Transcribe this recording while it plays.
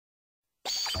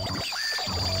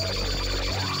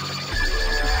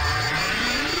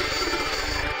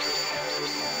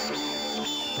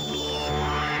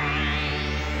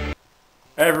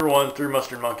Hey everyone, Through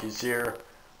Mustard Monkeys here.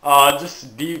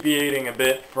 Just deviating a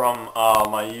bit from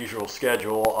my usual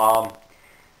schedule.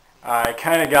 I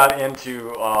kind of got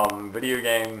into video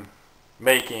game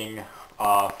making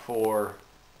for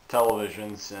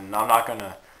televisions, and I'm not going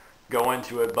to go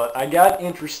into it, but I got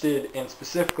interested in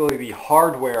specifically the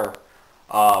hardware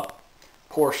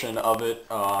portion of it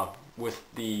with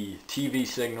the TV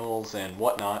signals and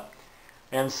whatnot.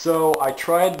 And so I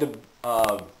tried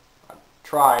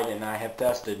and I have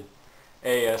tested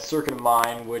a circuit of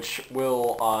mine which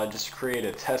will just create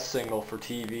a test signal for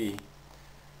TV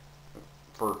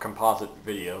for composite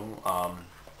video,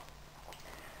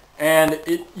 and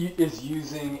it is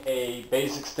using a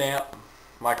basic stamp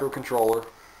microcontroller,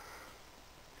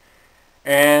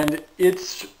 and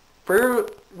it's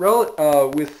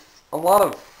with a lot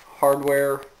of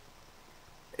hardware.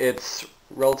 It's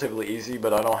relatively easy,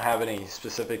 but I don't have any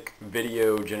specific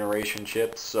video generation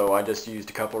chips, so I just used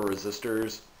a couple of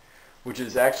resistors, which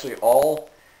is actually all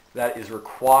that is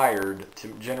required to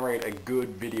generate a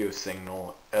good video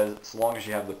signal, as long as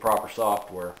you have the proper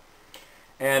software.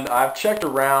 And I've checked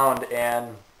around,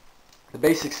 and the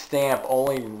basic stamp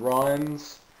only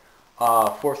runs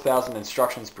 4,000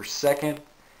 instructions per second,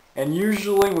 and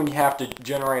usually when you have to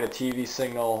generate a TV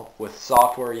signal with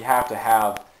software, you have to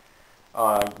have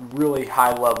really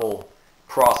high level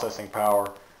processing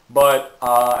power. But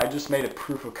I just made a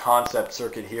proof of concept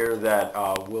circuit here that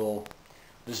will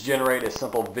just generate a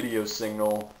simple video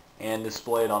signal and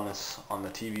display it on the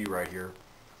TV right here.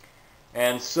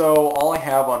 And so all I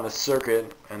have on the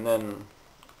circuit,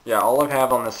 all I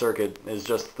have on the circuit is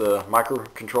just the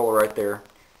microcontroller right there,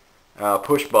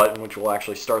 push button which will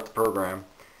actually start the program,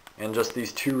 and just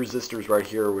these two resistors right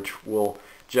here which will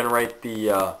generate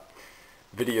the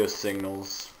video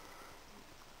signals.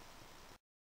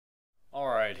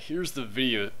 Alright, here's the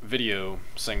video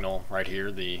signal right here,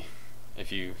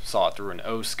 if you saw it through an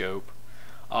O-scope.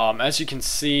 As you can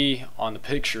see on the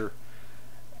picture,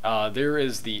 there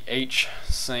is the H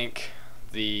sync,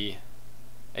 the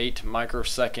 8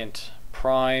 microsecond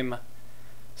prime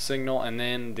signal, and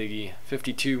then the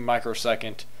 52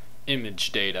 microsecond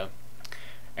image data.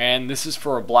 And this is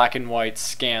for a black and white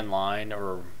scan line,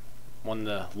 or one of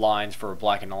the lines for a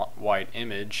black and white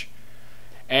image.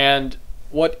 And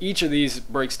what each of these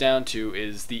breaks down to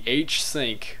is the H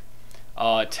sync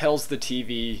tells the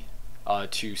TV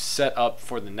to set up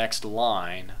for the next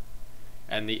line,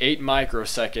 and the 8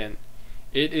 microsecond,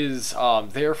 it is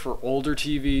there for older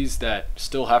TVs that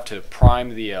still have to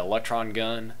prime the electron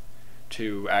gun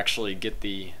to actually get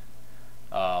the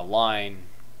line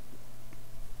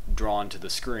drawn to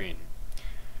the screen.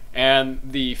 And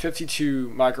the 52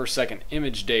 microsecond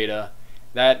image data,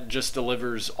 that just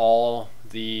delivers all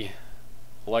the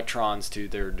electrons to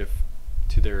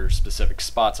their specific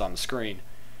spots on the screen.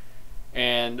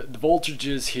 And the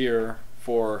voltages here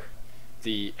for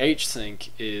the H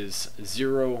sync is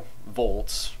 0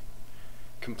 volts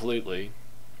completely,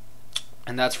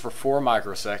 and that's for 4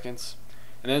 microseconds.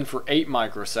 And then for 8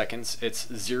 microseconds, it's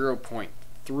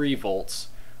 0.3 volts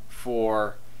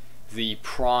for the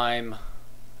prime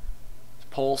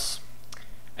pulse.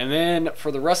 And then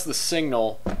for the rest of the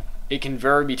signal, it can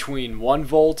vary between 1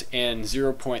 volt and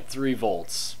 0.3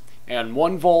 volts. And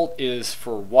 1 volt is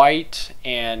for white,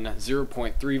 and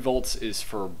 0.3 volts is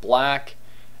for black,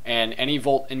 and any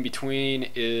volt in between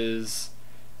is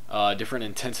a different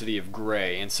intensity of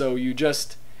gray. And so you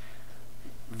just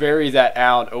vary that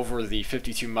out over the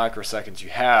 52 microseconds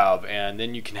you have, and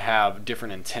then you can have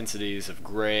different intensities of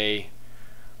gray,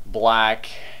 black,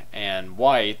 and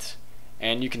white,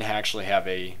 and you can actually have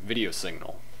a video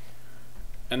signal.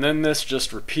 And then this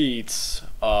just repeats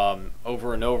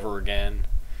over and over again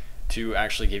to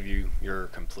actually give you your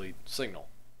complete signal.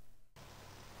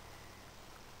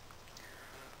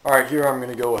 Alright, here I'm going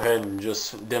to go ahead and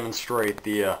just demonstrate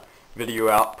the video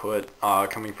output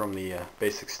coming from the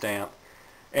basic stamp.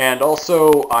 And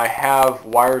also I have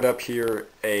wired up here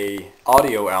a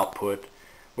audio output,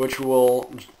 which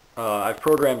will I've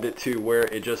programmed it to where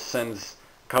it just sends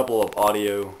a couple of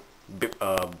audio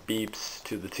beeps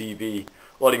to the TV,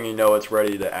 letting you know it's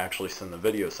ready to actually send the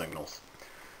video signals.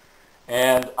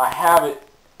 And I have it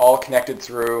all connected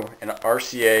through an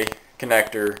RCA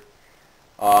connector,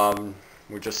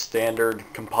 with just standard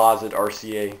composite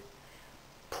RCA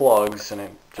plugs, and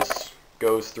it just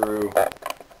goes through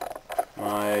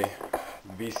my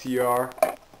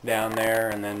VCR down there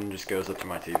and then just goes up to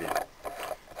my TV.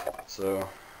 So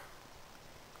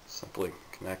simply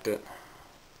connect it.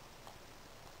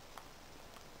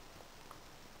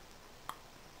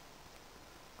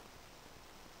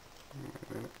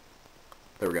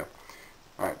 There we go.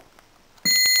 Alright.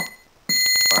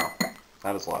 Wow.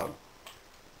 That is loud.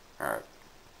 Alright,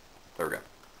 there we go.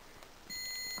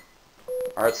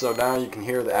 Alright, so now you can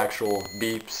hear the actual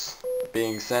beeps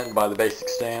being sent by the basic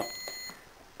stamp.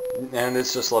 And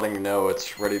it's just letting you know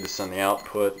it's ready to send the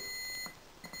output.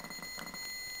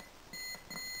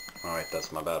 Oh wait,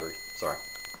 that's my battery. Sorry.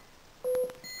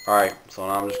 Alright, so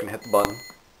now I'm just going to hit the button.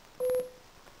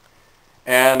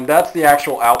 And that's the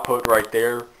actual output right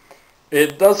there.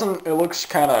 It looks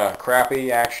kind of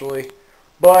crappy actually,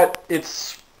 but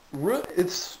it's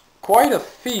quite a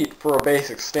feat for a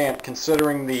basic stamp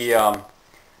considering the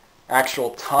actual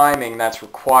timing that's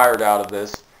required out of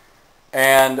this.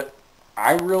 And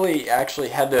I really actually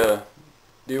had to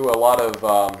do a lot of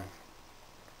what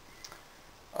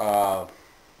are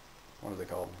they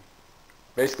called?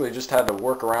 Basically just had to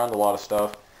work around a lot of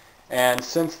stuff. And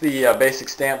since the basic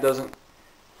stamp doesn't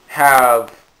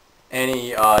have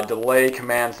any delay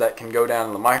commands that can go down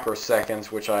in the microseconds,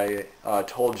 which I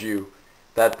told you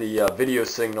that the video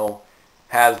signal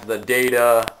has the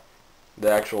data,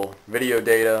 the actual video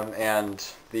data, and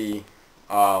the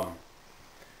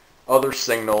other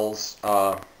signals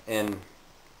in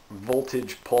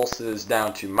voltage pulses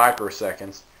down to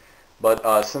microseconds.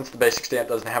 But since the basic stamp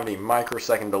doesn't have any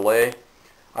microsecond delay,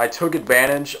 I took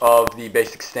advantage of the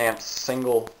basic stamp's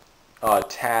single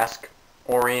task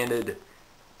oriented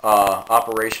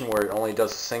operation where it only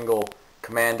does a single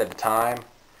command at a time.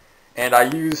 And I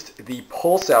used the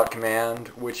PULSOUT command,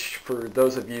 which for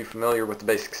those of you familiar with the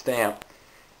basic stamp,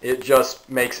 it just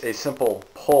makes a simple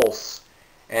pulse,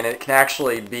 and it can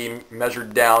actually be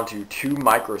measured down to 2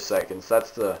 microseconds.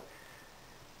 That's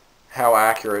how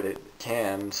accurate it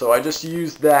can. So I just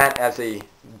used that as a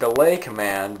delay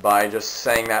command by just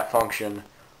saying that function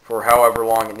for however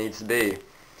long it needs to be.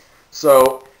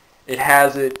 So it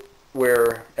has it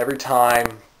where every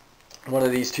time one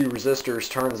of these 2 resistors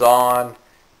turns on,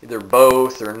 either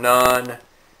both or none,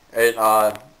 it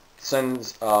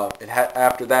sends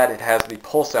after that it has the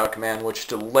PULSOUT command, which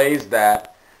delays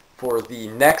that for the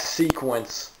next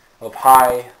sequence of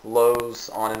high, lows,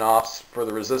 on and offs for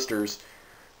the resistors,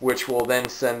 which will then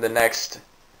send the next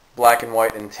black and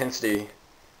white intensity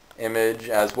image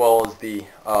as well as the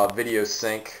video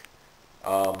sync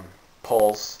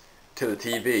pulse to the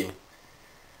TV.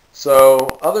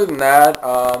 So other than that,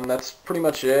 that's pretty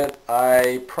much it.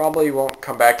 I probably won't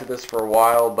come back to this for a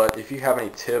while, but if you have any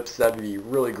tips, that'd be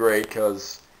really great,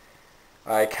 because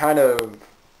I kind of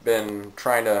been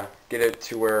trying to get it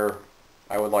to where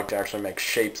I would like to actually make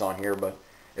shapes on here. But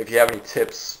if you have any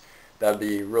tips, that'd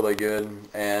be really good,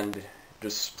 and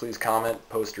just please comment,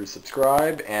 post, or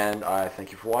subscribe, and I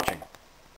thank you for watching.